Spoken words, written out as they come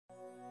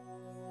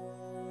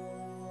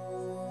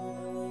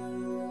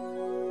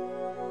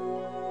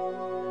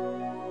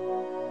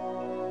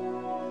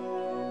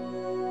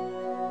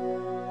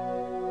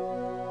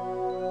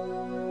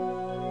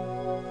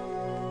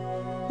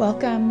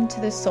Welcome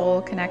to the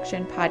Soul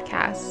Connection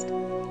Podcast,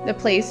 the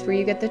place where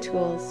you get the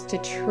tools to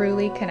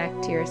truly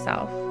connect to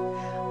yourself.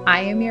 I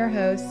am your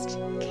host,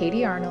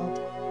 Katie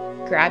Arnold.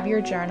 Grab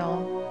your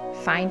journal,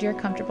 find your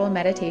comfortable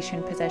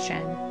meditation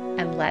position,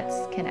 and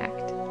let's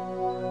connect.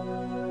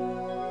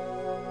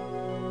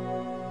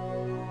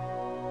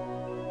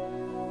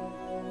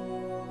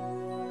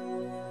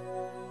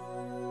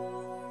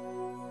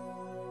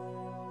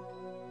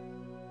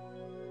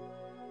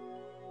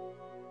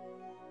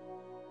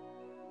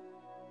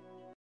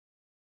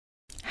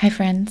 Hi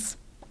friends,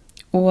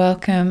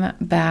 welcome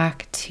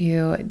back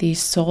to the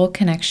Soul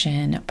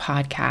Connection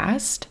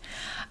podcast.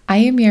 I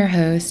am your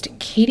host,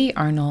 Katie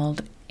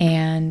Arnold,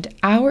 and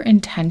our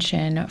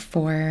intention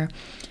for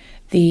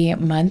the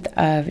month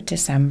of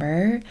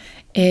December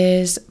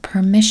is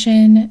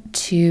permission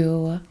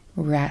to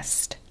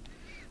rest.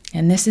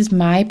 And this is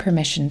my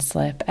permission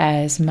slip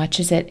as much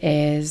as it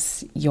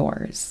is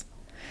yours.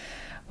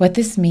 What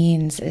this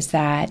means is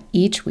that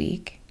each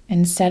week,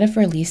 instead of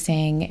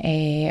releasing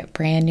a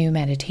brand new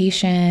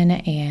meditation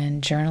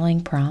and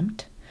journaling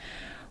prompt,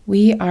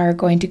 we are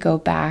going to go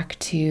back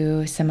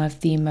to some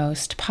of the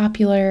most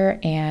popular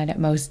and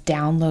most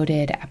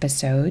downloaded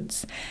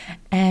episodes,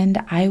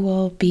 and I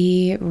will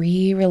be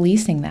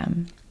re-releasing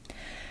them.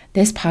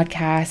 This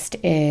podcast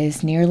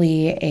is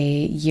nearly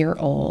a year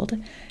old,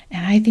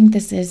 and I think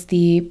this is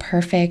the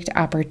perfect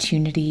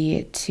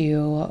opportunity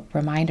to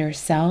remind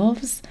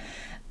ourselves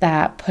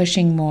that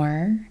pushing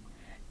more,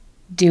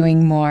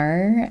 doing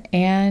more,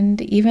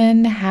 and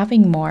even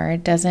having more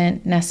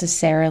doesn't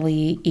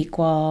necessarily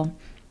equal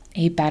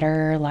a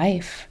better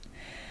life.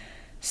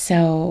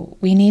 So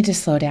we need to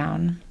slow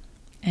down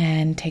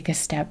and take a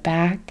step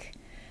back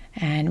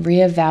and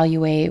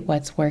reevaluate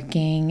what's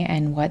working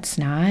and what's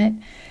not.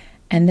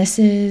 And this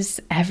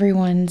is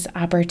everyone's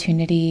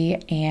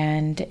opportunity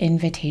and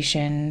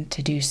invitation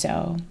to do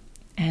so.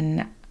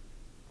 And,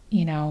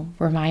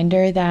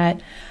 reminder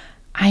that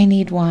I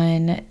need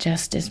one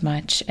just as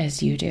much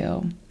as you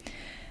do.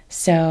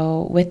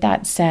 So with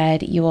that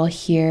said, you will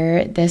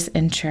hear this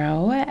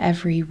intro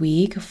every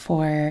week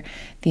for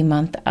the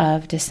month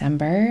of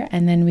December,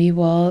 and then we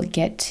will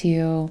get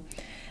to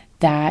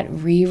that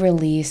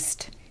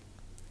re-released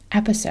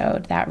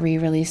episode, that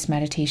re-released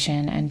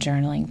meditation and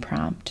journaling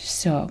prompt.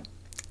 So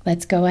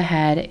let's go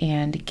ahead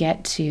and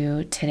get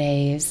to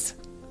today's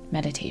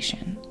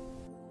meditation.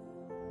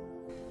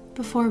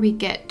 Before we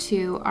get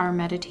to our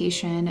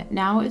meditation,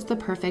 now is the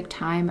perfect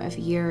time of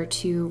year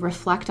to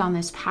reflect on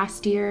this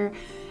past year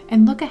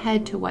and look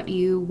ahead to what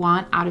you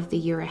want out of the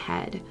year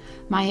ahead.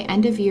 My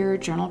end of year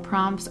journal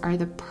prompts are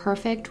the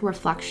perfect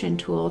reflection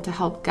tool to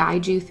help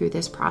guide you through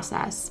this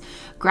process.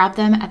 Grab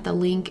them at the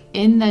link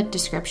in the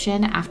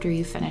description after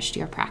you've finished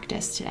your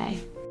practice today.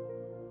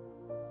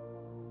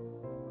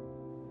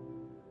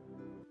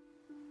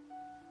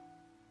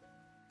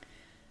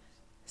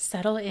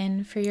 Settle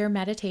in for your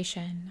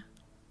meditation.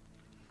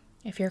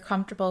 If you're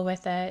comfortable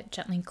with it,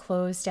 gently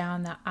close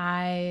down the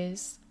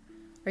eyes,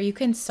 or you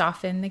can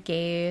soften the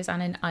gaze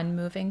on an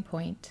unmoving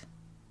point.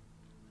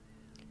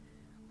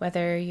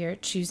 Whether you're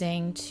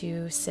choosing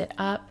to sit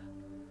up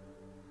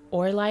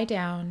or lie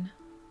down,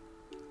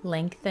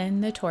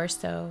 lengthen the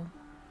torso,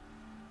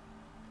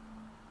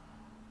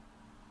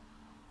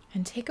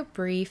 and take a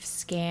brief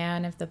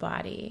scan of the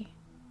body.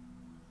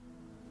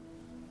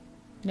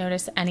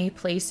 Notice any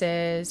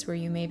places where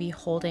you may be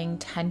holding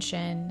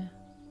tension.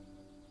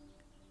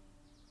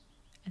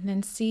 And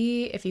then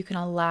see if you can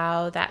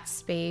allow that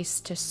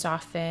space to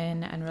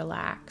soften and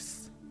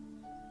relax.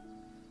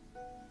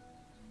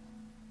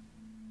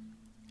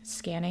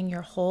 Scanning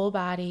your whole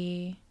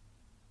body,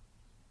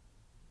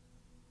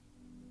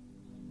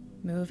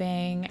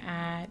 moving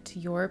at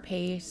your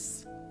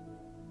pace,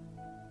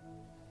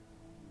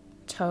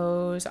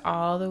 toes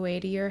all the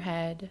way to your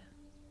head.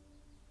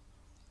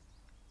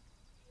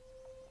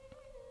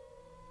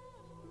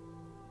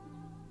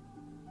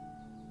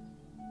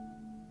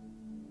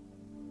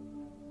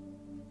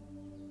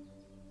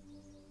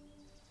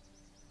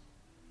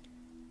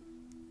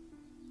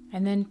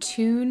 And then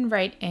tune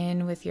right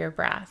in with your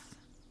breath.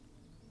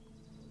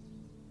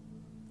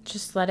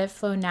 Just let it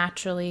flow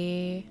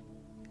naturally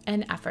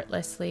and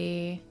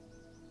effortlessly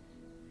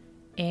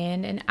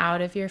in and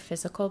out of your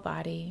physical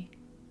body.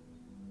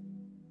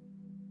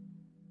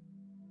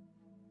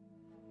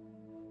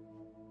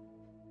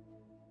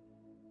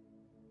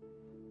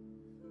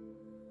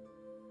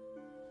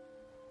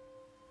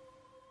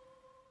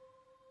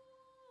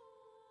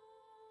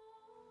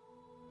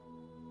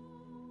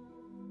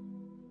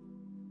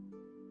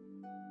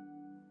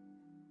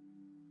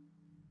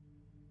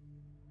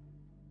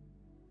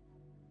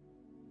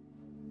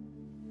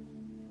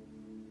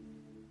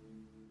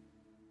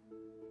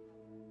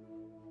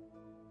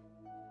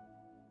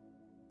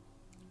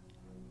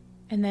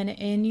 And then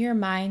in your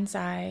mind's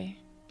eye,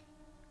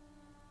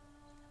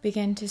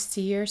 begin to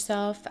see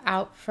yourself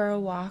out for a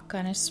walk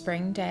on a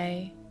spring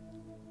day.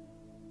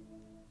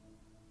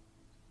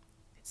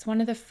 It's one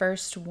of the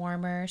first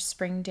warmer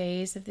spring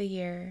days of the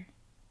year.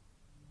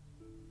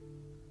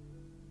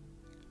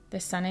 The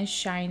sun is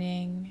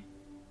shining,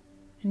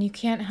 and you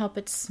can't help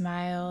but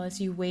smile as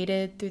you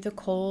waited through the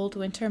cold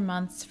winter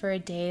months for a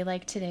day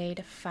like today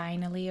to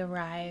finally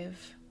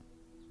arrive.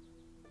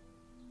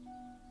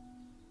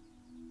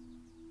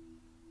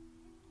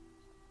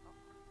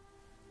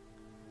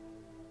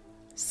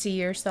 See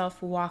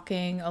yourself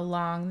walking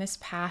along this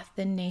path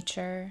in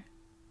nature,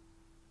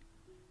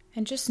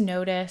 and just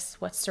notice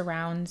what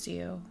surrounds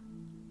you.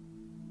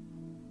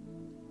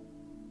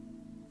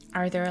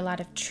 Are there a lot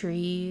of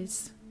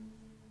trees?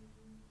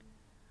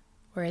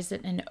 Or is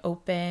it an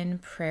open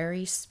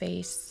prairie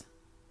space?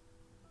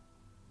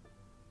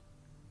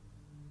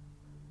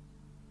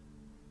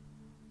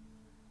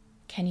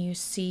 Can you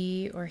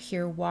see or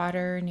hear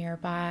water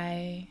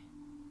nearby?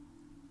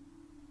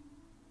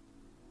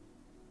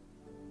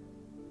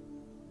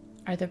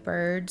 Are the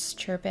birds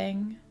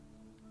chirping?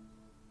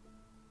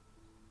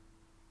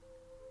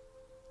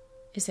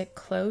 Is it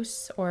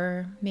close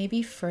or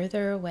maybe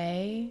further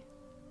away?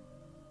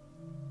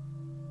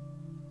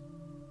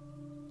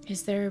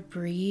 Is there a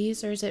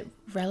breeze or is it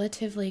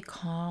relatively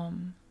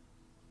calm?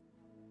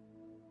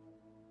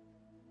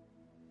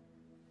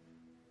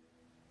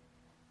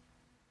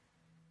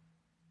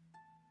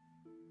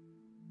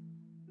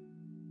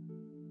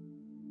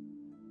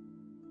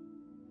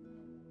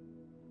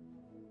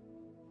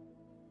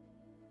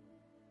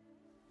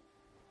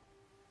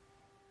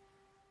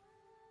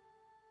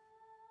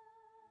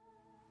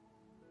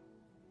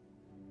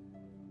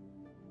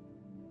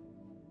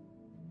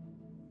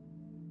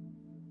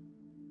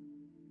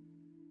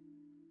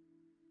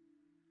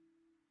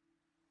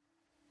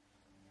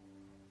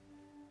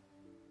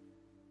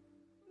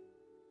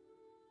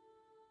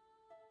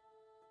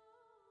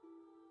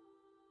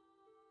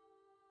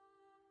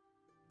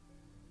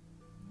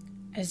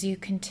 As you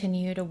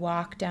continue to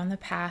walk down the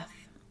path,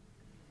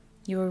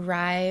 you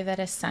arrive at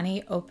a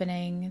sunny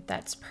opening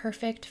that's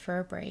perfect for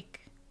a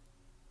break.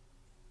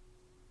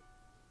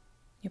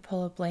 You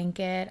pull a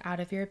blanket out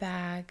of your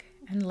bag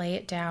and lay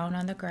it down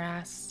on the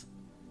grass.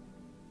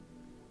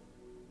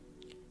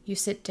 You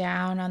sit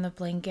down on the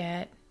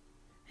blanket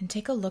and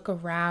take a look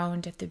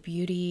around at the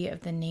beauty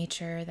of the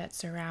nature that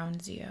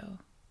surrounds you.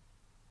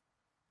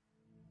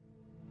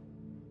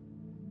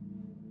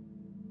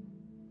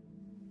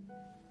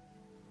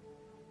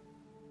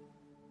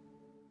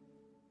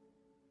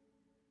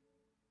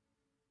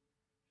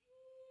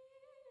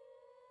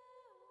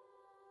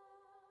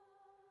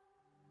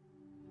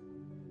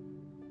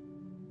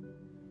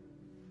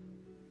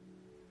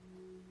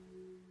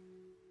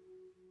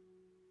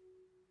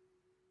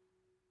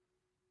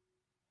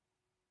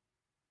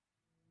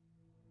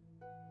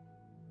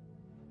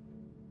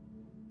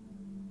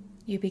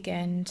 You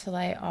begin to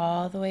lie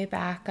all the way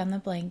back on the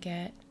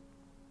blanket,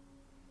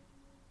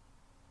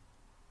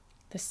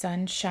 the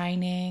sun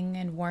shining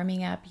and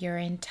warming up your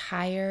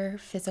entire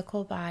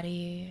physical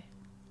body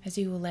as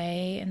you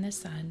lay in the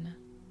sun.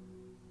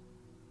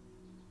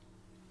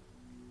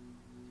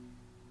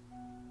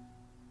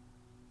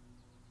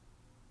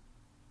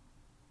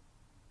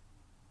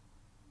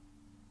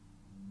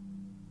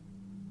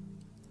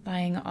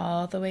 Lying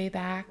all the way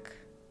back,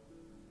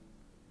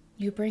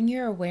 you bring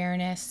your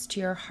awareness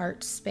to your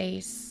heart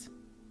space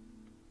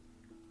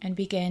and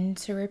begin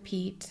to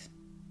repeat,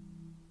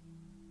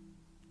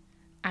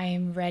 I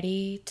am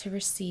ready to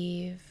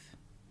receive.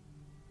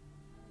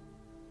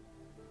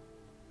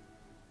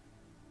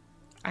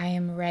 I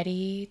am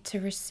ready to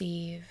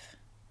receive.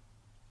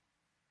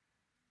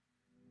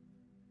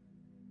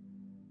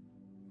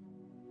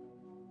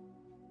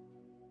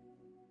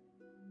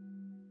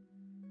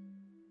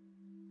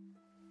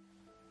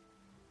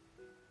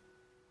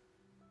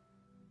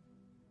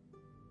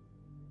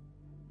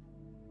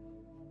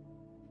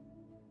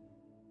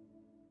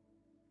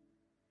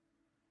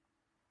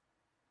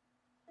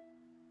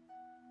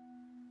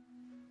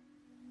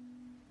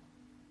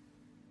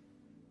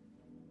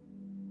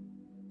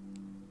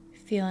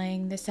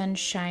 Feeling the sun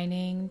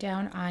shining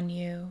down on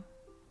you,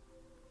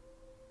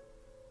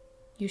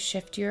 you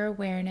shift your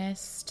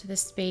awareness to the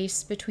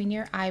space between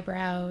your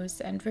eyebrows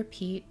and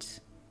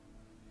repeat,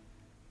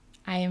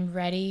 I am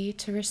ready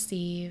to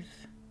receive.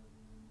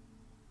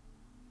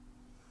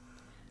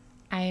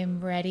 I am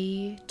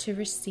ready to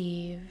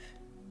receive.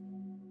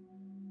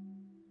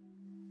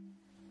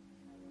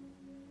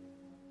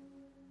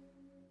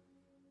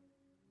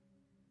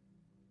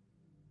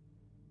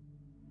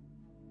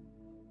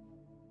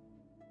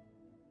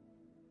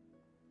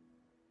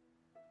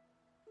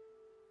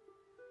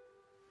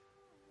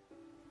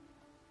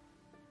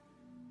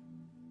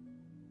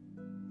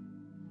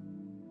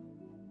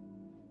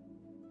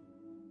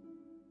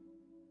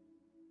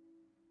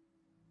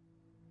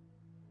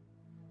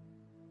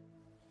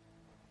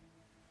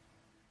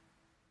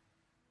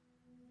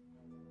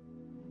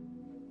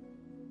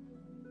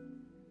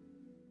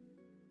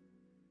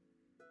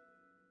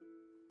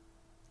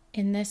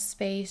 In this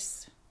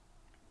space,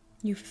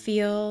 you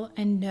feel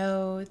and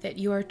know that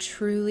you are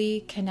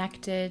truly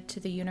connected to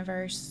the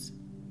universe.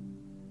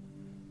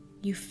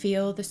 You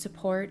feel the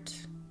support,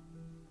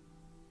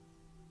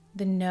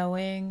 the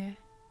knowing,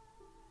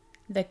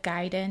 the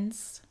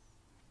guidance,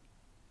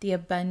 the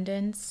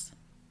abundance,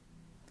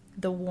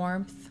 the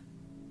warmth,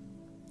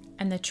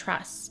 and the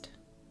trust.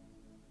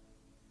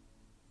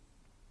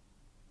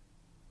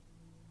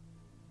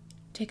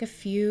 Take a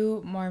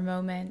few more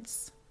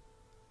moments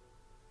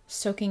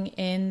soaking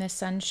in the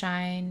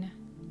sunshine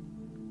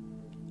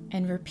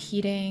and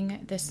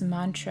repeating this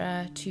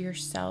mantra to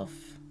yourself.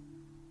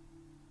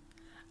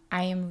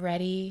 I am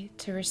ready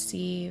to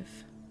receive.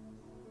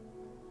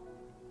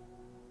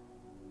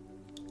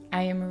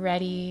 I am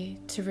ready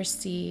to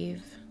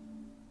receive.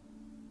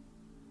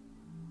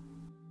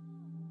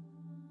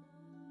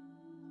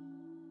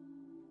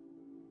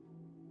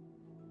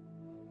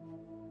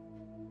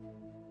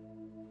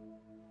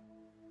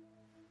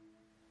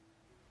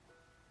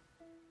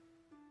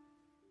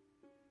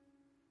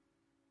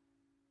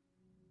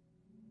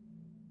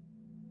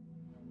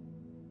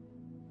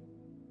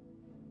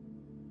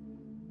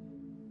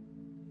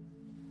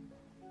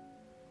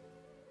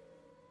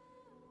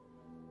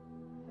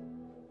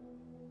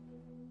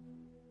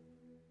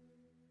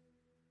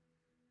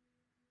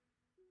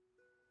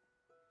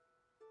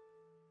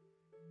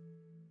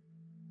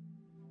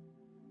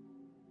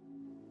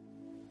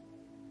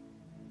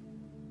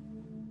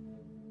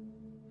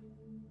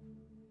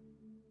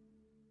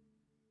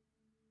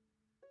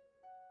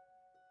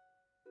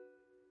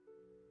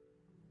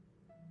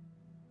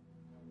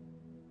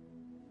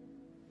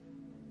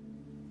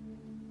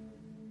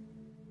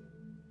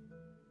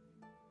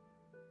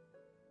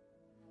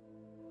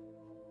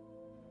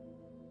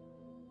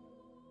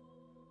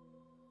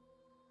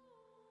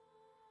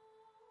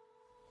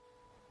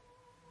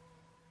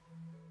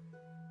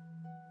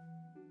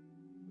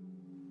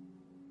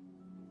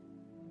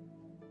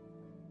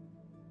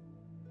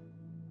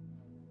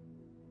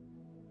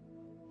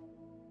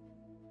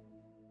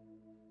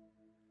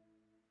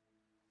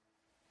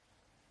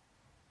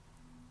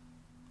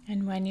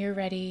 And when you're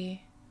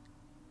ready,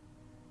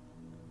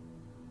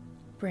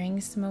 bring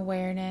some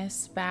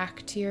awareness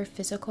back to your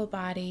physical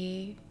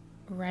body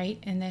right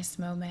in this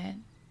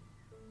moment,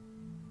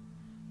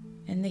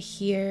 in the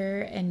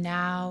here and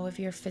now of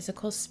your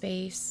physical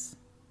space,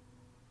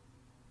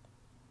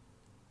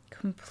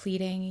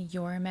 completing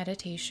your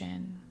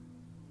meditation.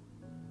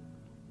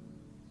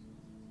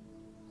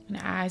 And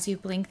as you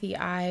blink the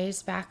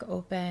eyes back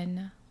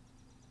open,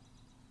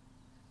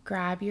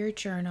 grab your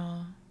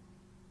journal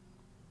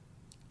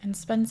and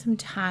spend some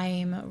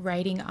time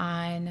writing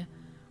on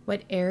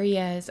what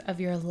areas of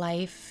your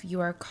life you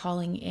are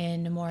calling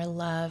in more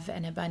love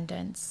and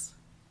abundance,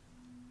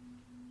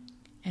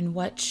 and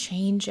what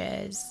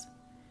changes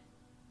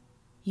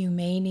you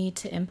may need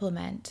to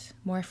implement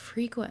more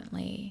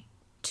frequently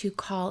to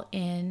call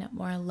in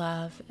more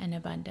love and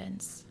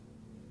abundance.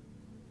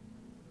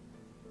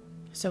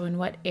 So, in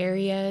what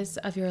areas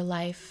of your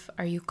life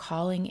are you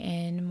calling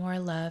in more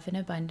love and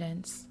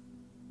abundance?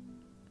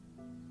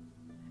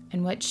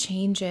 And what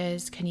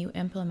changes can you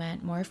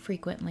implement more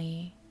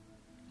frequently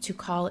to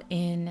call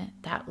in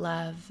that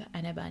love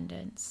and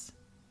abundance?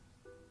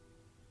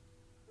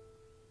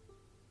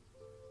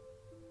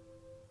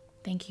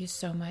 Thank you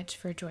so much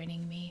for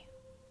joining me.